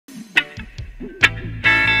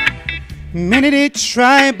Many did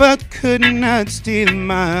try but could not steal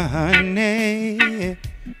my honey.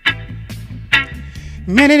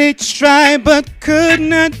 Many did try but could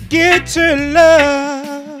not get her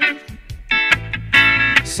love.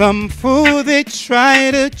 Some fool they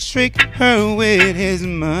try to trick her with his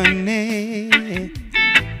money.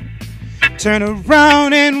 Turn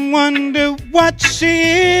around and wonder what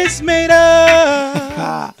she is made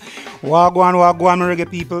of. Wagwan, wagwan, reggae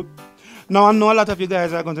people. Now I know a lot of you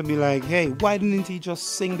guys are going to be like, hey, why didn't he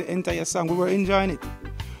just sing the entire song? We were enjoying it.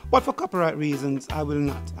 But for copyright reasons, I will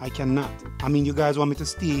not. I cannot. I mean, you guys want me to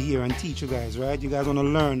stay here and teach you guys, right? You guys want to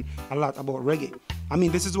learn a lot about reggae. I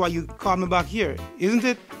mean, this is why you called me back here, isn't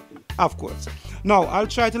it? Of course. Now, I'll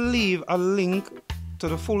try to leave a link to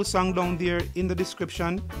the full song down there in the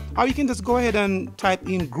description. Or you can just go ahead and type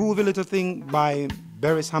in Groovy Little Thing by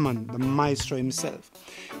Beres Hammond, the maestro himself.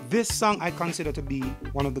 This song I consider to be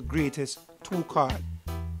one of the greatest two-chord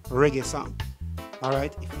reggae songs.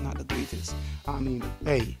 Alright, if not the greatest. I mean,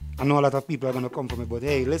 hey, I know a lot of people are going to come for me, but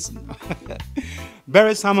hey, listen.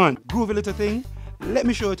 Beres Hammond, Groovy Little Thing. Let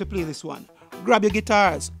me show you to play this one. Grab your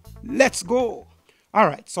guitars. Let's go.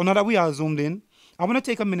 Alright, so now that we are zoomed in, I want to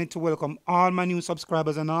take a minute to welcome all my new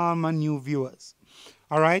subscribers and all my new viewers.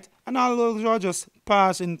 Alright, and all those who are just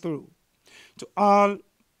passing through. To all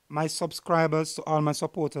my subscribers, to all my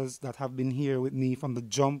supporters that have been here with me from the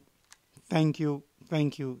jump, thank you,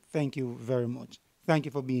 thank you, thank you very much. Thank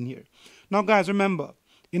you for being here. Now, guys, remember,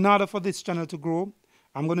 in order for this channel to grow,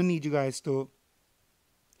 I'm going to need you guys to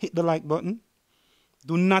hit the like button.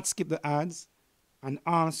 Do not skip the ads. And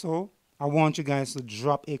also, I want you guys to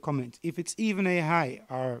drop a comment. If it's even a hi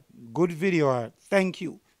or good video or thank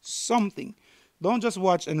you, something. Don't just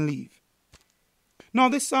watch and leave. Now,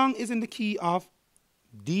 this song is in the key of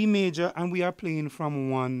D major, and we are playing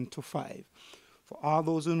from 1 to 5. For all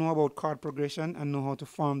those who know about chord progression and know how to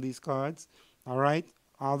form these chords, all right,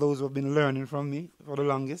 all those who have been learning from me for the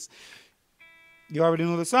longest, you already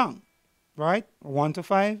know the song, right? 1 to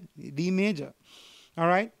 5, D major, all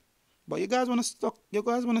right. But you guys want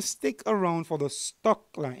to stick around for the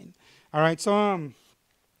stuck line, all right. So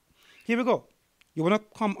here we go. You want to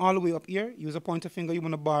come all the way up here. Use a pointer finger. You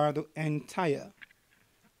want to bar the entire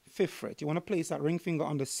 5th fret. You want to place that ring finger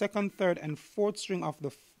on the 2nd, 3rd, and 4th string of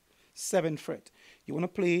the 7th fret. You want to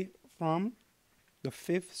play from the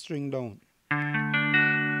 5th string down.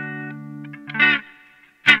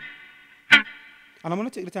 And I'm going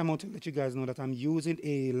to take the time out to let you guys know that I'm using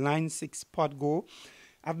a line 6 pot go.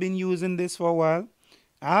 I've been using this for a while.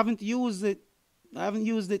 I haven't used it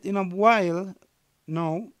in a while.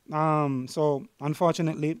 No. So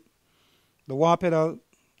unfortunately, the wah pedal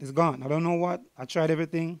is gone. I don't know what. I tried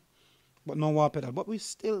everything, but no wah pedal. But we're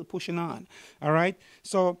still pushing on. All right.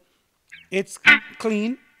 So it's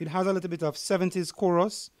clean. It has a little bit of 70s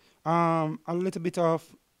chorus, a little bit of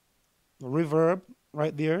reverb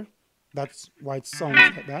right there. That's why it sounds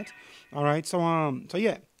like that. All right. So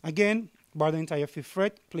yeah. Again, bar the entire 5th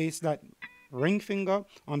fret. Place that ring finger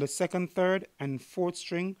on the 2nd, 3rd, and 4th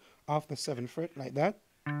string of the 7th fret like that.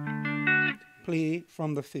 Play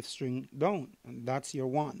from the 5th string down, and that's your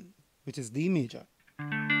 1, which is D major.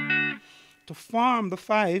 To form the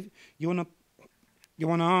 5, you wanna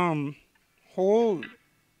hold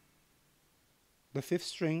the 5th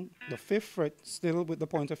string, the 5th fret, still with the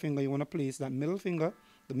pointer finger. You wanna place that middle finger,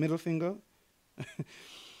 the middle finger,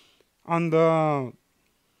 on the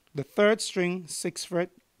 3rd string, 6th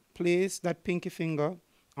fret. Place that pinky finger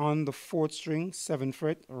on the 4th string, 7th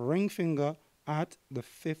fret. Ring finger at the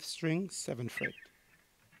 5th string, 7th fret.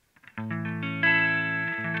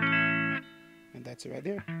 And that's it right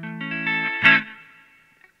there.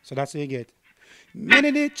 So that's what you get.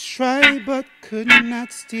 Many did try but could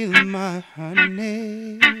not steal my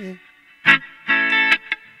honey.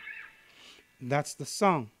 That's the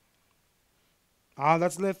song. All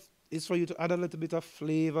that's left is for you to add a little bit of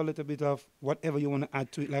flavor, a little bit of whatever you want to add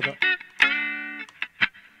to it, like a,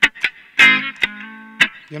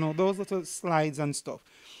 you know, those little slides and stuff.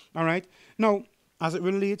 All right. Now, as it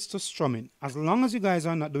relates to strumming, as long as you guys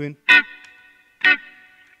are not doing,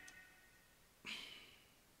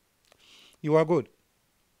 you are good.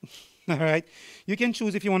 All right. You can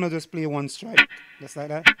choose if you want to just play one strike, just like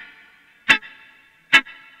that.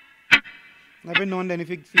 Every now and then, if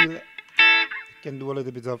you feel, you can do a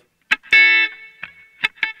little bit of.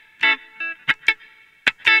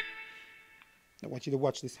 I want you to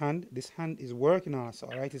watch this hand. This hand is working also,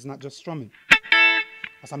 all right? It's not just strumming.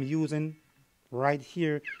 As I'm using right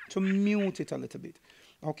here to mute it a little bit.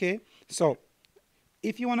 Okay? So,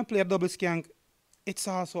 if you want to play a double skank, it's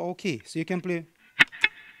also okay. So you can play.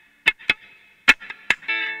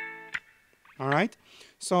 All right?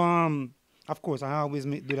 So, Of course, I always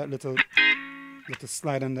do that little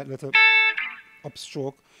slide and that little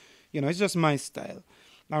upstroke. You know, it's just my style.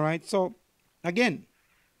 All right, so again,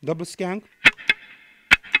 double skank.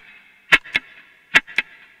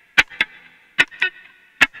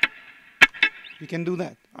 You can do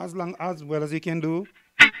that as well as you can do.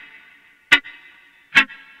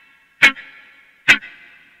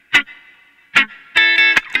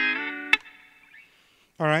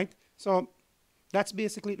 All right, so that's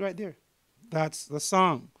basically it right there. That's the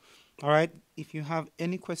song. All right, if you have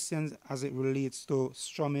any questions as it relates to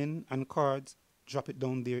strumming and chords, drop it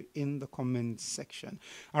down there in the comment section.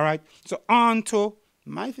 All right, so on to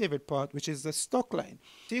my favorite part, which is the stock line.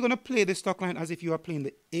 So you're going to play the stock line as if you are playing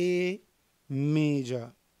the A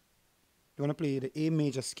major. You're going to play the A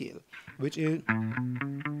major scale, which is...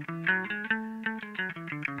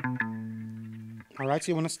 All right,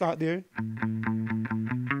 so you want to start there.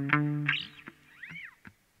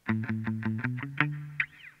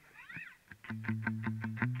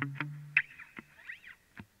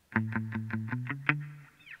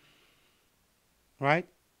 Right?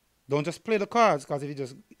 Don't just play the chords, because if you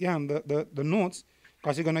just yam the notes,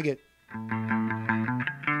 because you're going to get...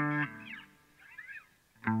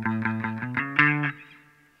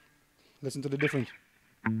 Listen to the difference.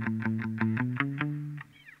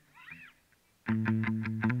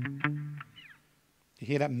 You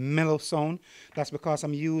hear that mellow sound? That's because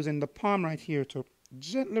I'm using the palm right here to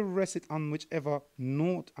gently rest it on whichever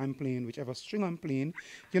note I'm playing, whichever string I'm playing,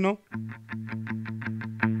 you know,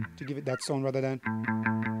 to give it that sound rather than...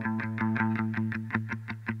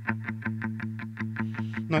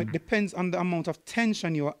 Now, it depends on the amount of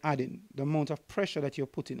tension you're adding, the amount of pressure that you're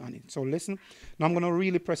putting on it. So listen, now I'm going to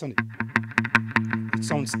really press on it. It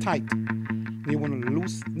sounds tight. You want to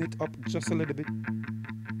loosen it up just a little bit.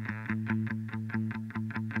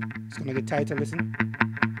 It's going to get tighter, listen.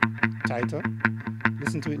 Tighter.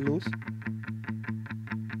 Listen to it loose.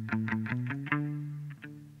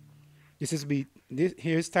 This is beat. This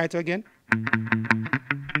here is tighter again.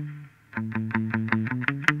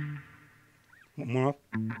 More up.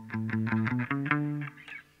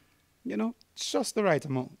 You know, just the right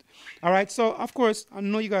amount. All right, so of course, I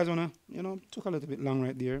know you guys wanna, you know, took a little bit long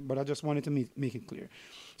right there, but I just wanted to make it clear.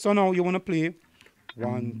 So now you wanna play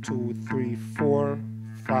 1, 2, 3, 4,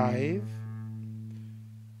 5.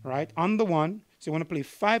 Right on the 1. So you wanna play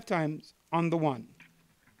 5 times on the 1.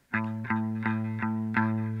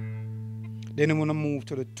 Then you wanna move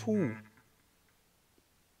to the 2.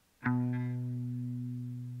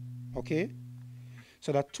 Okay.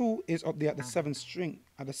 So that 2 is up there at the 7th string,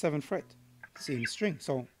 at the 7th fret, same string.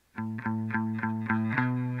 So,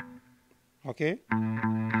 okay.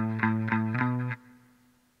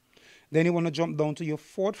 Then you want to jump down to your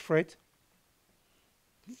 4th fret,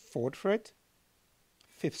 5th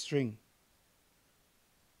string.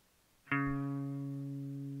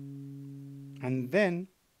 And then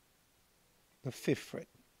the 5th fret.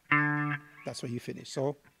 That's where you finish.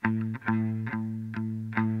 So,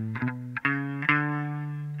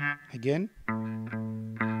 again.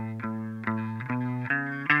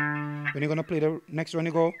 When you're going to play the next one,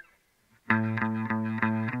 you go.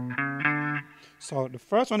 So the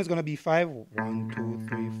first one is going to be 5. 1, 2,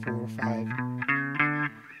 3, 4, 5.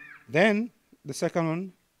 Then the second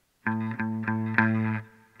one.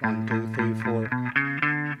 1, 2, 3, 4.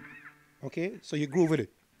 Okay, so you groove with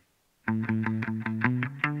it.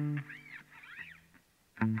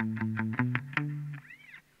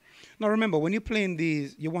 Now remember, when you're playing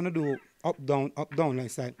these, you want to do up, down,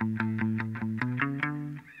 like that.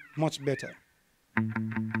 Much better.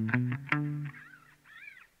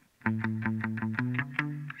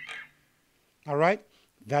 All right,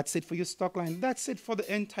 that's it for your stock line. That's it for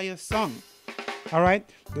the entire song. All right,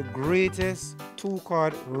 the greatest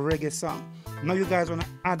 2-chord reggae song. Now you guys want to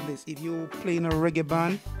add this. If you play in a reggae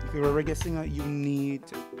band, if you're a reggae singer, you need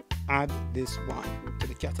to add this one to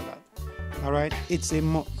the catalog. All right, it's a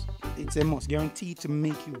must. It's a must. Guaranteed to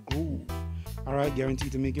make you groove. All right,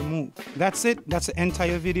 guaranteed to make you move. That's it. That's the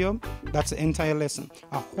entire video. That's the entire lesson.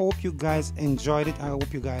 I hope you guys enjoyed it. I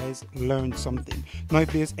hope you guys learned something. Now,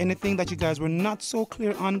 if there's anything that you guys were not so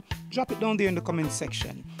clear on, drop it down there in the comment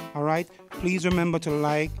section. All right, please remember to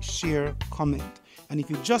like, share, comment. And if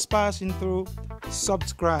you're just passing through,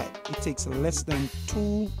 subscribe. It takes less than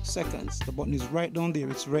 2 seconds. The button is right down there.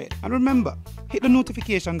 It's red. And remember, hit the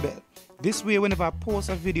notification bell. This way, whenever I post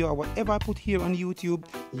a video or whatever I put here on YouTube,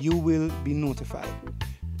 you will be notified.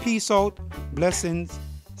 Peace out. Blessings.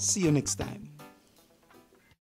 See you next time.